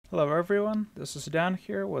Hello everyone, this is Dan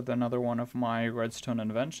here with another one of my redstone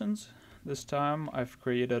inventions. This time I've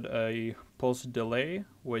created a pulse delay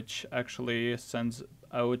which actually sends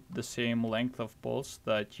out the same length of pulse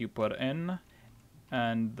that you put in,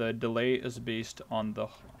 and the delay is based on the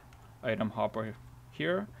item hopper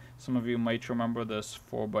here. Some of you might remember this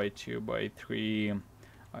 4x2x3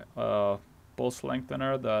 pulse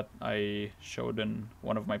lengthener that I showed in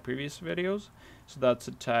one of my previous videos. So that's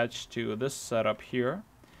attached to this setup here.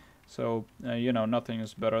 So, nothing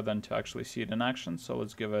is better than to actually see it in action. So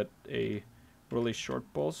let's give it a really short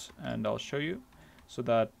pulse and I'll show you. So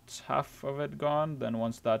that's half of it gone. Then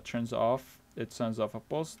once that turns off, it sends off a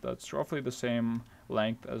pulse that's roughly the same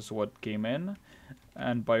length as what came in.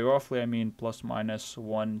 And by roughly, I mean plus minus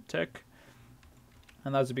 1 tick.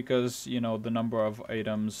 And that's because, the number of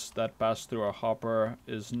items that pass through a hopper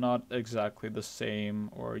is not exactly the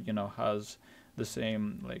same, or, has the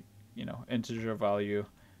same, integer value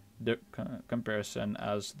comparison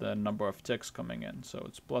as the number of ticks coming in. So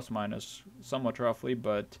it's plus minus somewhat roughly,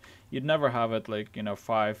 but you'd never have it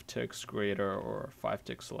 5 ticks greater or 5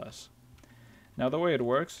 ticks less. Now the way it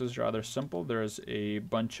works is rather simple. There's a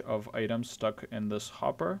bunch of items stuck in this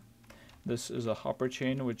hopper. This is a hopper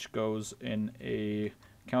chain which goes in a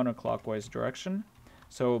counterclockwise direction.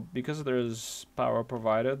 So because there's power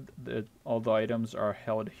provided, all the items are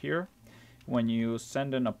held here. When you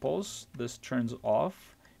send in a pulse, this turns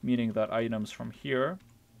off, meaning that items from here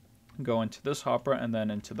go into this hopper and then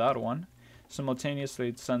into that one. Simultaneously,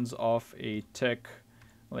 it sends off a tick,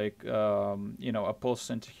 a pulse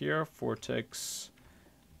into here, 4 ticks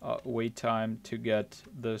wait time to get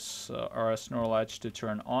this RS NOR latch to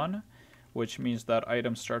turn on, which means that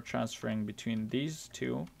items start transferring between these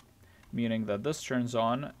two, meaning that this turns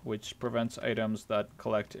on, which prevents items that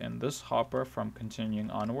collect in this hopper from continuing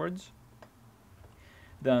onwards.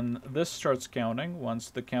 Then this starts counting.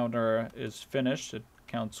 Once the counter is finished, it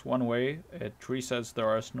counts one way, it resets the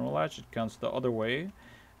RS NOR latch, it counts the other way.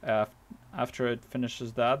 After it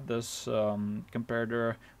finishes that, this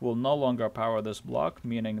comparator will no longer power this block,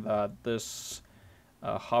 meaning that this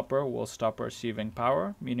hopper will stop receiving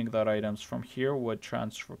power, meaning that items from here would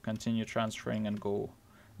continue transferring and go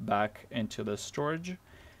back into the storage.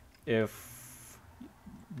 If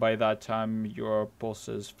by that time your pulse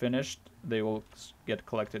is finished, they will get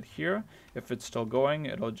collected here. If it's still going,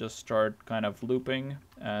 it'll just start kind of looping,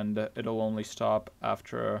 and it'll only stop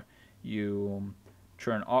after you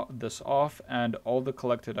turn this off and all the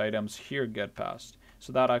collected items here get passed.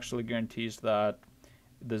 So that actually guarantees that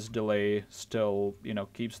this delay still,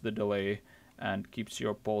 keeps the delay and keeps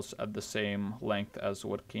your pulse at the same length as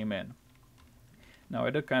what came in. Now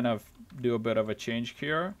I did kind of do a bit of a change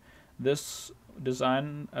here. This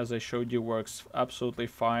design, as I showed you, works absolutely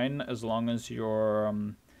fine as long as your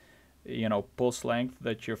pulse length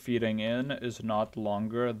that you're feeding in is not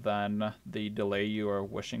longer than the delay you are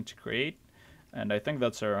wishing to create. And I think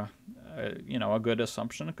that's a good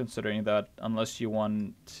assumption, considering that unless you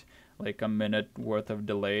want like a minute worth of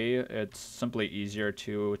delay, it's simply easier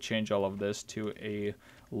to change all of this to a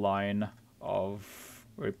line of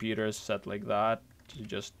repeaters set like that to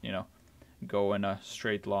just go in a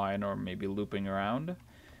straight line or maybe looping around.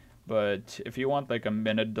 But if you want like a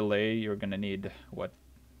minute delay, you're gonna need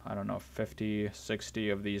 50, 60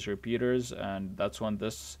 of these repeaters, and that's when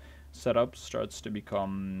this setup starts to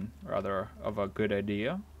become rather of a good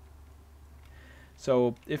idea.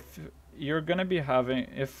 So if you're gonna be having,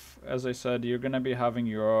 as I said, you're gonna be having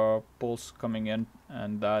your pulse coming in,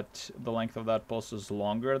 and that the length of that pulse is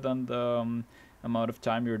longer than the amount of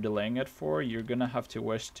time you're delaying it for, you're gonna have to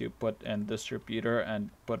wish to put in this repeater and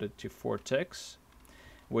put it to 4 ticks,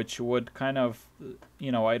 which would kind of,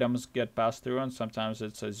 items get passed through, and sometimes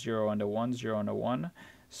it's a 0 and a 1, 0 and a 1.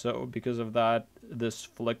 So because of that, this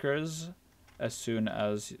flickers as soon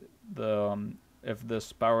as if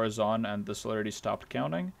this power is on, and this already stopped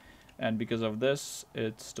counting. And because of this,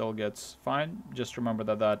 it still gets fine. Just remember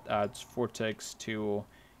that that adds 4 ticks to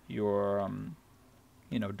your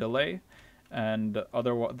delay. And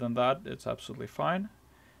other than that, it's absolutely fine.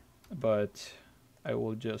 But I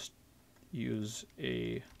will just use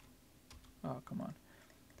a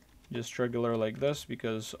just regular like this,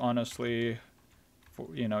 because honestly,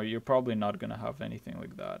 you're probably not gonna have anything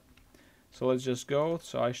like that. So let's just go.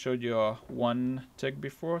 So I showed you a 1 tick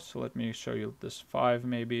before, so let me show you this 5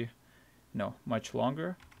 maybe. No, much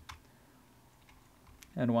longer.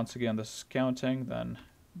 And once again, this is counting. Then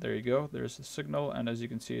there you go, there's the signal, and as you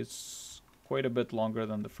can see, it's quite a bit longer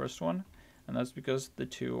than the first one, and that's because the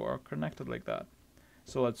two are connected like that.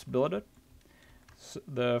 So let's build it. So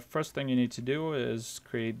the first thing you need to do is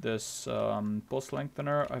create this pulse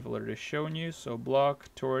lengthener. I've already shown you. So block,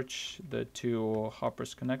 torch, the two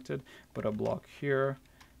hoppers connected, put a block here,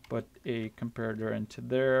 put a comparator into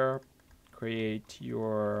there, create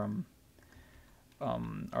your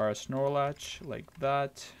RS NOR latch like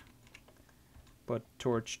that, put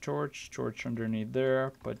torch underneath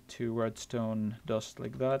there, put two redstone dust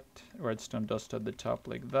like that, redstone dust at the top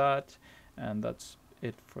like that, and that's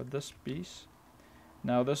it for this piece.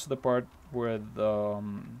 Now this is the part where the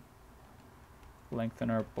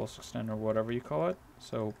lengthener, pulse extender, whatever you call it.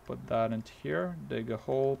 So put that into here, dig a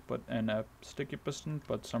hole, put in a sticky piston,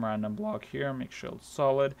 put some random block here, make sure it's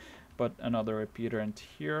solid, put another repeater into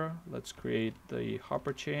here. Let's create the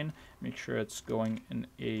hopper chain, make sure it's going in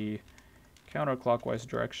a counterclockwise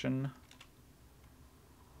direction.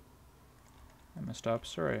 I messed up,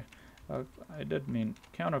 sorry. I did mean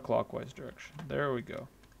counterclockwise direction. There we go.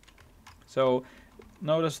 So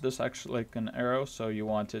notice this actually like an arrow, so you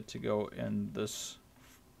want it to go in this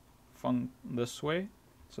way.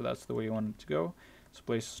 So that's the way you want it to go. So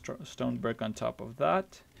place a stone brick on top of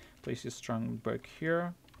that. Place your stone brick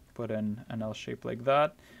here. Put in an L shape like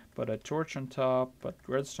that. Put a torch on top. Put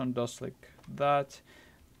redstone dust like that.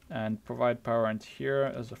 And provide power into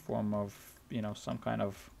here as a form of, you know, some kind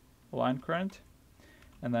of line current.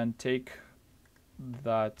 And then take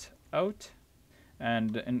that out.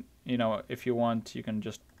 And you know, if you want, you can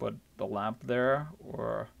just put the lamp there,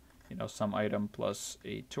 or you know, some item plus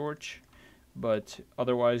a torch. But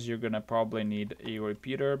otherwise, you're gonna probably need a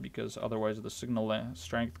repeater, because otherwise the signal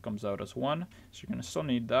strength comes out as 1. So you're gonna still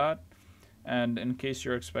need that. And in case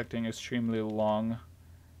you're expecting extremely long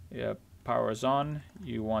powers on,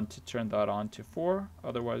 you want to turn that on to 4.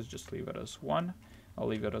 Otherwise, just leave it as 1. I'll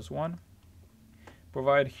leave it as 1.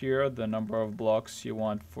 Provide here the number of blocks you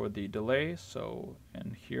want for the delay. So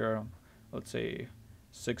in here, let's say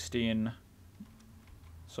 16.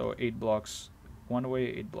 So 8 blocks one way,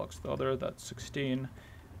 8 blocks the other. That's 16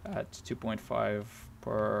 at 2.5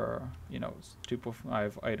 per, you know,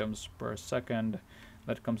 2.5 items per second.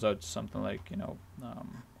 That comes out to something like, you know,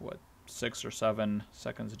 what, 6 or 7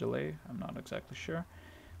 seconds delay. I'm not exactly sure.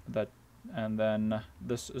 That, and then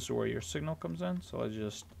this is where your signal comes in. So let's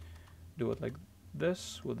just do it like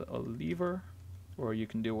this with a lever, or you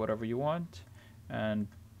can do whatever you want. And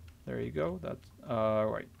there you go. That's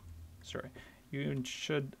right. Sorry. You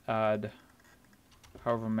should add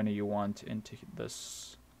however many you want into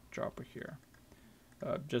this dropper here.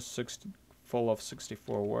 Just full of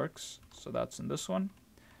 64 works. So that's in this one.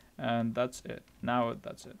 And that's it. Now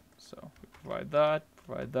that's it. So we provide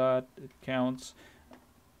that, it counts.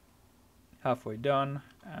 Halfway done,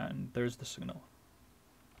 and there's the signal.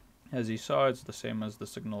 As you saw, it's the same as the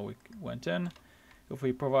signal we went in. If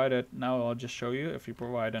we provide it, now I'll just show you, if you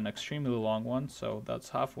provide an extremely long one, so that's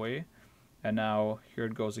halfway, and now here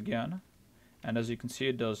it goes again. And as you can see,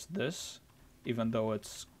 it does this, even though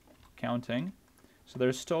it's counting. So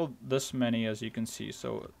there's still this many, as you can see.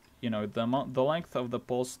 So, you know, the length of the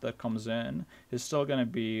pulse that comes in is still going to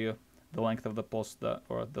be the length of the pulse that,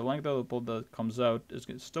 or the length of the pulse that comes out is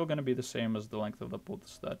still going to be the same as the length of the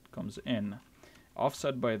pulse that comes in.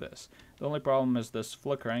 Offset by this. The only problem is this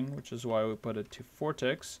flickering, which is why we put it to 4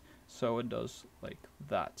 ticks, so it does like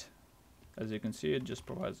that. As you can see, it just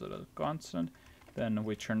provides it a constant. Then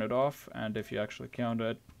we turn it off, and if you actually count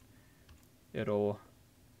it, it'll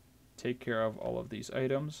take care of all of these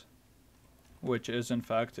items, which is, in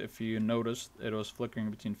fact, if you notice, it was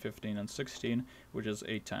flickering between 15 and 16, which is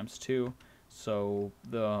 8 times 2. So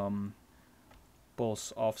the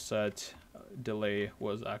pulse offset delay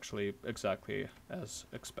was actually exactly as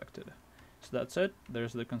expected. So that's it.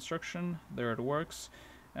 There's the construction. There it works.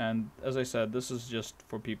 And as I said, this is just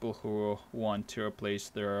for people who want to replace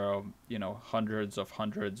their, you know, hundreds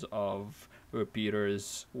of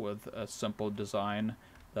repeaters with a simple design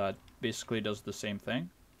that basically does the same thing.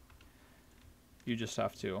 You just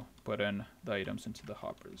have to put in the items into the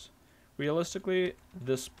hoppers. Realistically,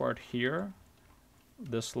 this part here,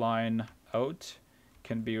 this line out,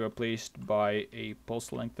 can be replaced by a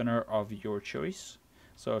pulse lengthener of your choice.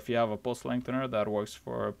 So if you have a pulse lengthener that works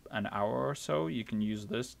for an hour or so, you can use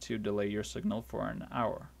this to delay your signal for an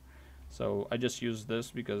hour. So I just use this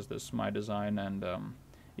because this is my design, and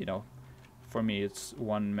you know, for me it's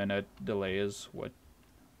 1 minute delay is what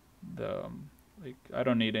the like, I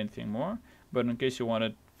don't need anything more. But in case you want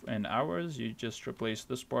it in hours, you just replace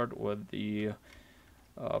this part with the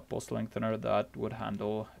pulse lengthener that would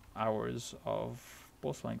handle hours of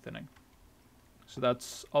pulse lengthening. So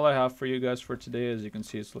that's all I have for you guys for today. As you can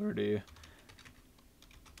see, it's already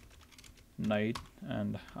night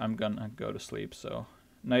and I'm gonna go to sleep. So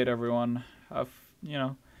night everyone, have you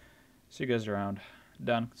know, see you guys around.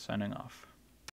 Done. Signing off.